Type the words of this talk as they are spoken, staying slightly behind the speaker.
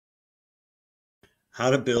How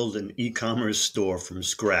to build an e-commerce store from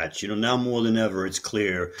scratch. Now more than ever, it's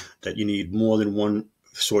clear that you need more than one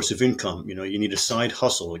source of income. You need a side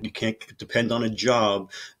hustle. You can't depend on a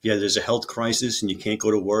job. Yeah, there's a health crisis and you can't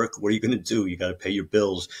go to work. What are you going to do? You got to pay your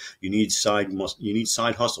bills. You need side hustle. You need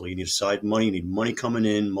side money. You need money coming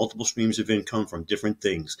in, multiple streams of income from different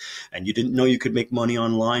things. And you didn't know you could make money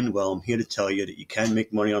online? Well, I'm here to tell you that you can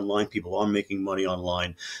make money online. People are making money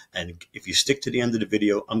online. And if you stick to the end of the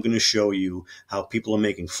video, I'm going to show you how people are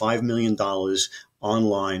making $5 million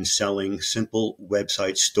online selling simple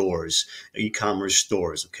website stores, e-commerce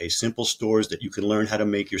stores, okay? Simple stores that you can learn how to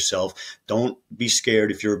make yourself. Don't be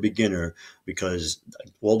scared if you're a beginner, because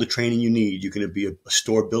all the training you need, you're going to be a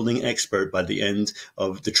store building expert by the end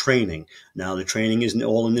of the training. Now, the training isn't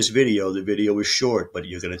all in this video. The video is short, but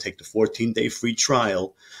you're going to take the 14-day free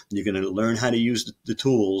trial. You're going to learn how to use the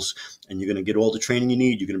tools, and you're going to get all the training you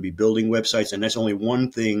need. You're going to be building websites, and that's only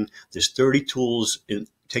one thing. There's 30 tools in.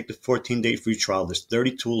 Take the 14-day free trial. There's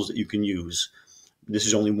 30 tools that you can use. This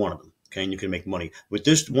is only one of them, okay? And you can make money. With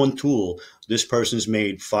this one tool, this person's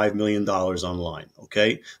made $5 million online,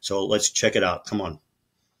 okay? So let's check it out. Come on.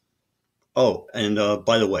 Oh, and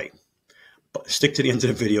by the way, stick to the end of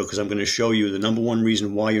the video, because I'm going to show you the number one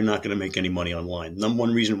reason why you're not going to make any money online. Number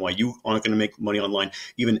one reason why you aren't going to make money online,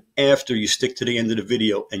 even after you stick to the end of the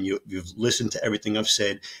video and you've listened to everything I've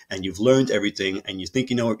said and you've learned everything and you think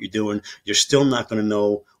you know what you're doing, you're still not going to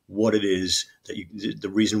know what it is the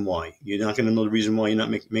reason why. You're not going to know the reason why you're not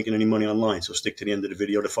making any money online. So stick to the end of the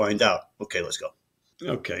video to find out. Okay, let's go.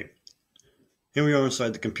 Okay. Here we are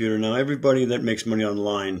inside the computer. Now, everybody that makes money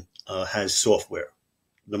online has software.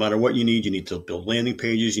 No matter what you need to build landing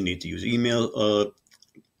pages. You need to use email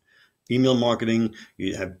marketing.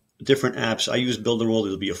 You have different apps. I use Builderall.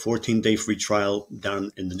 There'll be a 14-day free trial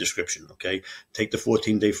down in the description. Okay, take the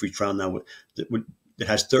 14-day free trial now. It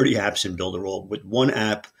has 30 apps in Builderall. With one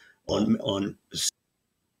app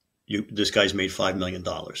this guy's made $5 million,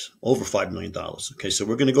 over $5 million. Okay, so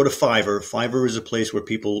we're going to go to Fiverr. Fiverr is a place where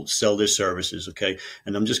people sell their services. Okay,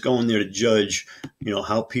 and I'm just going there to judge,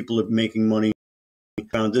 how people are making money.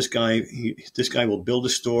 Found this guy. This guy will build a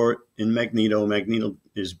store in Magneto.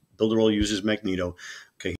 Builderall uses Magneto.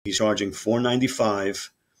 Okay, he's charging $4.95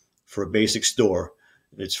 for a basic store.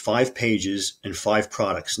 It's 5 pages and 5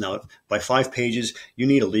 products. Now, by 5 pages, you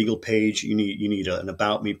need a legal page. You need an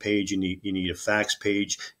about me page. You need a facts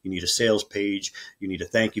page. You need a sales page. You need a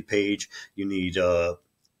thank you page. You need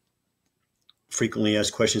frequently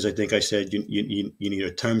asked questions. I think I said you need a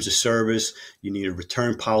terms of service. You need a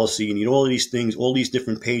return policy. You need all of these things, all these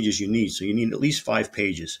different pages you need. So you need at least 5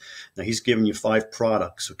 pages. Now he's giving you 5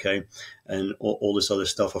 products, okay, and all this other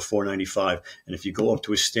stuff for $4.95. And if you go up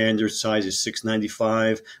to a standard size, it's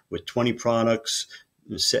 $6.95 with 20 products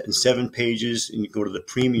and 7 pages. And you go to the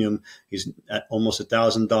premium, he's at almost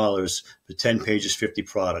 $1,000 for 10 pages, 50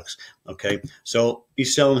 products. Okay, so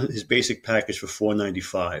he's selling his basic package for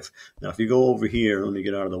 $4.95. Now, if you go over here, let me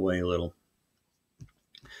get out of the way a little.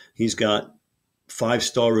 He's got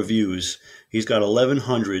 5-star reviews. He's got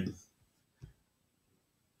 1,100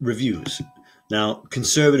 reviews. Now,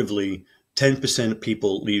 conservatively, 10% of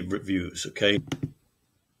people leave reviews. Okay,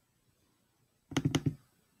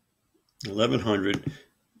 1,100.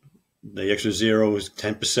 The extra zero is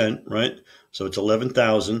 10%, right? So it's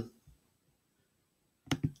 11,000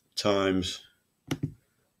 times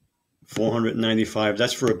 495.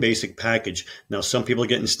 That's for a basic package. Now, some people are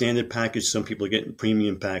getting standard package. Some people are getting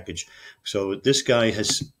premium package. So this guy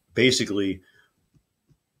has basically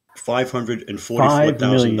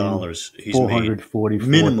 $544,000 he's made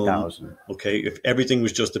minimum. Okay, if everything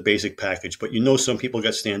was just a basic package, but some people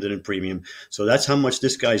got standard and premium. So that's how much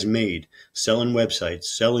this guy's made selling websites,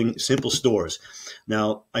 selling simple stores.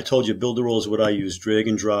 Now, I told you Builderall is what I use, drag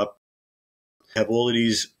and drop. I have all of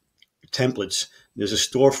these templates. There's a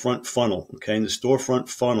storefront funnel, okay, and the storefront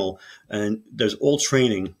funnel, and there's all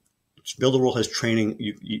training. Builderall has training.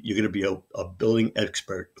 You're going to be a building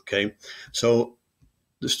expert, okay? So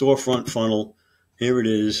the storefront funnel, here it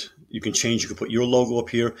is. You can change. You can put your logo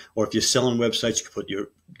up here, or if you're selling websites, you can put your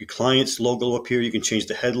client's logo up here. You can change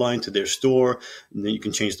the headline to their store, and then you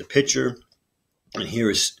can change the picture. And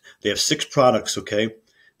they have 6 products. Okay.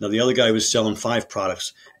 Now the other guy was selling 5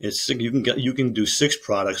 products. You can do 6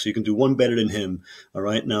 products. So you can do one better than him. All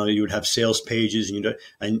right. Now you would have sales pages,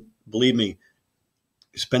 and believe me,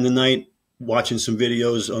 spend the night watching some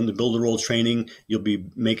videos on the Builderall training. You'll be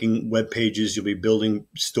making web pages. You'll be building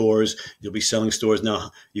stores. You'll be selling stores. Now,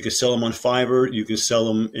 you can sell them on Fiverr. You can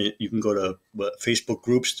sell them. You can go to Facebook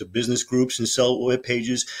groups, to business groups, and sell web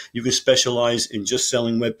pages. You can specialize in just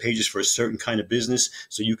selling web pages for a certain kind of business.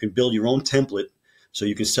 So you can build your own template. So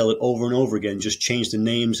you can sell it over and over again. Just change the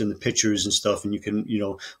names and the pictures and stuff. And you can,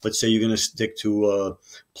 let's say you're going to stick to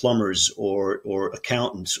plumbers or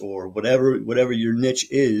accountants or whatever your niche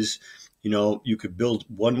is. You could build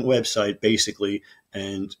one website basically.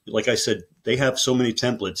 And like I said, they have so many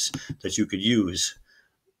templates that you could use.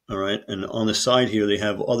 All right. And on the side here, they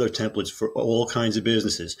have other templates for all kinds of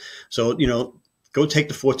businesses. So, go take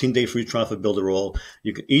the 14-day free trial for Builderall.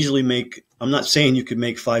 You can easily make, I'm not saying you could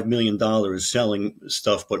make $5 million selling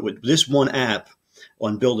stuff, but with this one app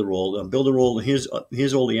on Builderall, here's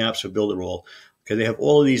all the apps for Builderall. Okay, they have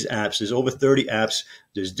all of these apps. There's over 30 apps.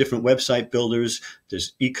 There's different website builders.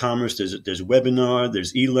 There's e-commerce. There's webinar.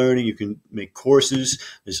 There's e-learning. You can make courses.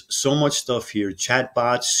 There's so much stuff here. Chat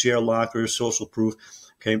bots, share lockers, social proof.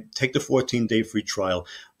 Okay, take the 14-day free trial.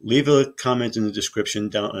 Leave a comment in the description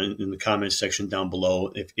down in the comments section down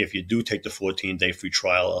below. If you do take the 14-day free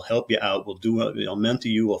trial, I'll help you out. I'll mentor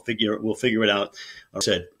you. We'll figure it out. I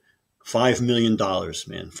said $5 million,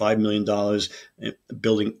 man, $5 million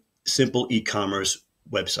building simple e-commerce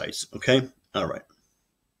websites. Okay, all right.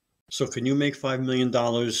 So can you make $5 million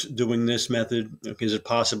doing this method? Is it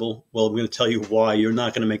possible? Well, I'm going to tell you why you're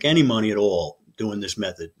not going to make any money at all doing this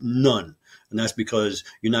method. None. And that's because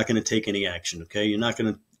you're not going to take any action, okay? You're not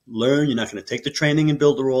going to learn. You're not going to take the training in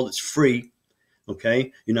Builderall. It's free,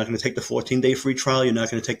 okay? You're not going to take the 14-day free trial. You're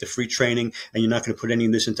not going to take the free training, and you're not going to put any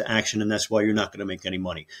of this into action, and that's why you're not going to make any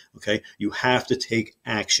money, okay? You have to take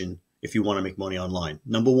action if you want to make money online.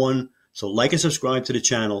 Number one, so like and subscribe to the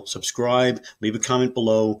channel. Subscribe. Leave a comment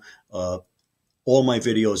below. All my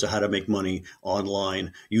videos are how to make money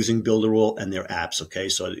online using Builderall and their apps, okay?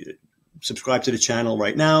 So subscribe to the channel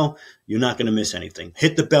right now. You're not going to miss anything.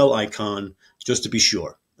 Hit the bell icon just to be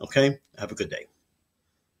sure. Okay? Have a good day.